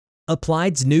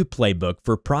Applied's new playbook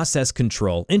for process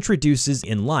control introduces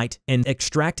Enlight and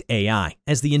ExtractAI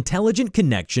as the intelligent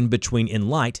connection between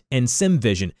Enlight and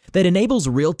SEMVision that enables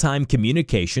real-time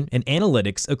communication and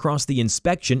analytics across the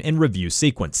inspection and review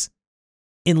sequence.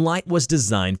 Enlight was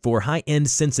designed for high-end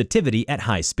sensitivity at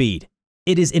high speed.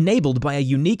 It is enabled by a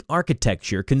unique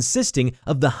architecture consisting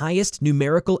of the highest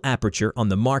numerical aperture on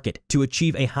the market to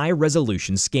achieve a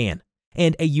high-resolution scan,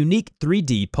 and a unique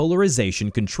 3D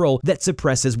polarization control that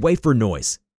suppresses wafer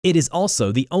noise. It is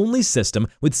also the only system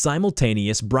with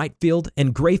simultaneous bright field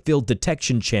and gray field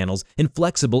detection channels in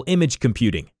flexible image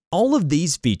computing. All of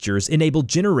these features enable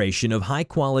generation of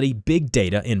high-quality big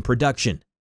data in production.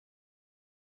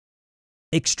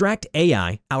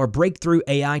 ExtractAI, our breakthrough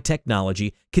AI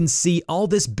technology, can see all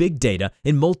this big data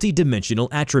in multi-dimensional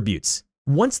attributes.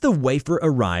 Once the wafer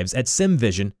arrives at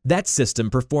SEMVision, that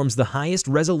system performs the highest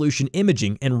resolution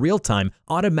imaging and real-time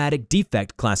automatic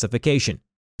defect classification.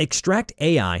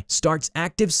 ExtractAI starts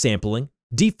active sampling,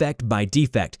 defect by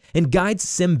defect, and guides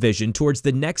SEMVision towards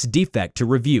the next defect to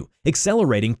review,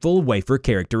 accelerating full wafer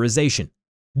characterization.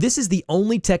 This is the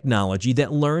only technology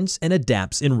that learns and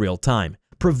adapts in real time,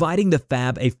 providing the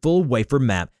fab a full wafer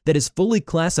map that is fully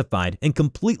classified and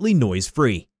completely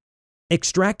noise-free.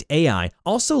 ExtractAI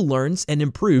also learns and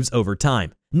improves over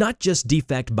time, not just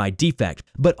defect by defect,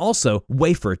 but also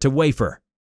wafer to wafer.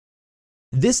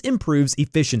 This improves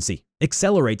efficiency,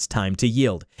 accelerates time to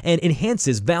yield, and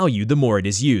enhances value the more it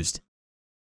is used.